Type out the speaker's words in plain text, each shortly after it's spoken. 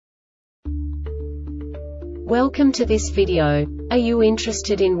Welcome to this video. Are you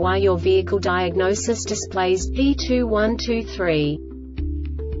interested in why your vehicle diagnosis displays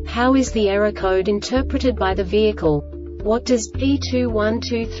P2123? How is the error code interpreted by the vehicle? What does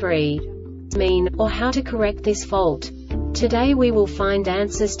P2123 mean, or how to correct this fault? Today we will find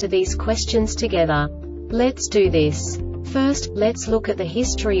answers to these questions together. Let's do this. First, let's look at the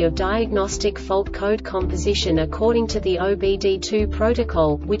history of diagnostic fault code composition according to the OBD2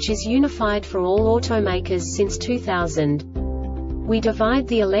 protocol, which is unified for all automakers since 2000. We divide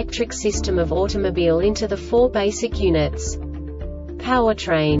the electric system of automobile into the four basic units: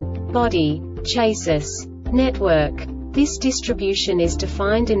 powertrain, body, chassis, network. This distribution is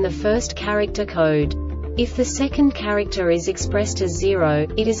defined in the first character code. If the second character is expressed as 0,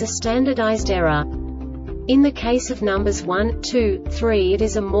 it is a standardized error. In the case of numbers 1, 2, 3, it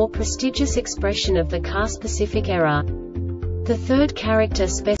is a more prestigious expression of the car-specific error. The third character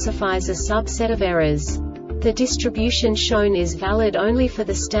specifies a subset of errors. The distribution shown is valid only for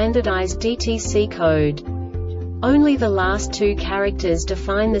the standardized DTC code. Only the last two characters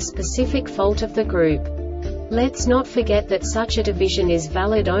define the specific fault of the group. Let's not forget that such a division is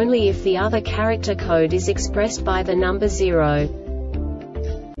valid only if the other character code is expressed by the number 0.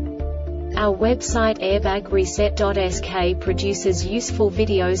 Our website airbagreset.sk produces useful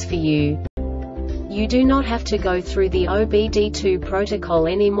videos for you. You do not have to go through the OBD2 protocol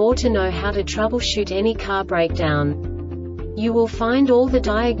anymore to know how to troubleshoot any car breakdown. You will find all the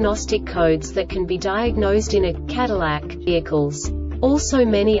diagnostic codes that can be diagnosed in a Cadillac vehicles. Also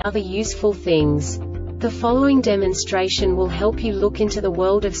many other useful things. The following demonstration will help you look into the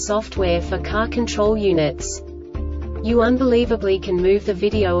world of software for car control units. You unbelievably can move the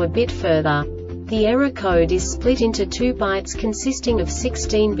video a bit further. The error code is split into 2 bytes consisting of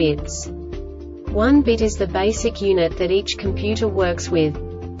 16 bits. 1 bit is the basic unit that each computer works with.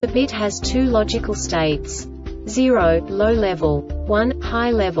 The bit has 2 logical states: 0, low level, 1,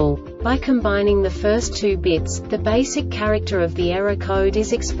 high level. By combining the first 2 bits, the basic character of the error code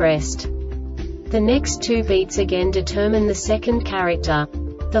is expressed. The next 2 beats again determine the second character.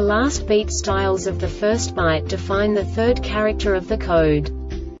 The last beat styles of the first byte define the third character of the code.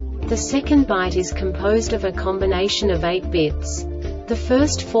 The second byte is composed of a combination of 8 bits. The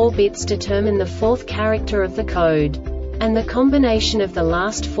first 4 bits determine the fourth character of the code. And the combination of the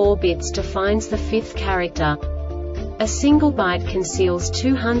last 4 bits defines the fifth character. A single byte conceals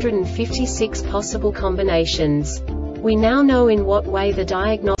 256 possible combinations. We now know in what way the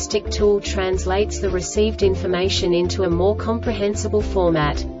diagnostic tool translates the received information into a more comprehensible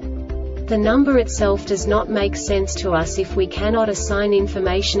format. The number itself does not make sense to us if we cannot assign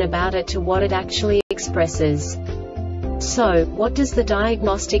information about it to what it actually expresses. So, what does the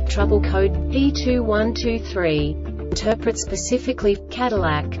diagnostic trouble code P2123 interpret specifically for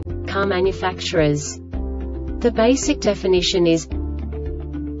Cadillac car manufacturers? The basic definition is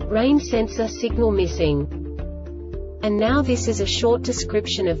rain sensor signal missing. And now this is a short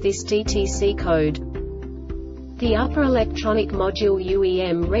description of this DTC code. The upper electronic module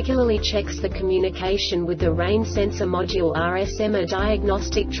UEM regularly checks the communication with the rain sensor module RSM. A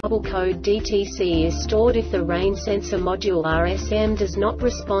diagnostic trouble code DTC is stored if the rain sensor module RSM does not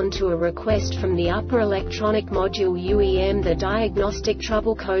respond to a request from the upper electronic module UEM. The diagnostic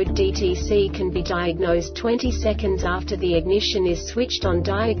trouble code DTC can be diagnosed 20 seconds after the ignition is switched on.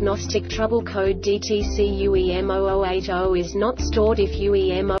 Diagnostic trouble code DTC UEM 0080 is not stored if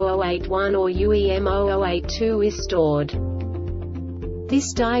UEM 0081 or UEM 0082 is stored.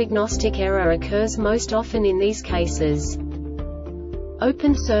 This diagnostic error occurs most often in these cases: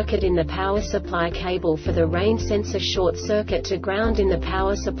 open circuit in the power supply cable for the rain sensor, short circuit to ground in the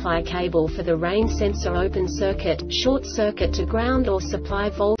power supply cable for the rain sensor, open circuit, short circuit to ground or supply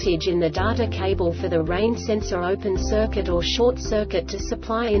voltage in the data cable for the rain sensor, open circuit or short circuit to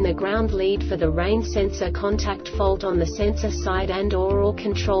supply in the ground lead for the rain sensor, contact fault on the sensor side and or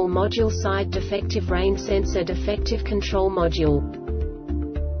control module side, defective rain sensor, defective control module.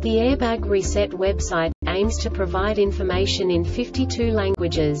 The Airbag Reset website aims to provide information in 52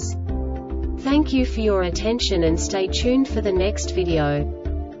 languages. Thank you for your attention and stay tuned for the next video.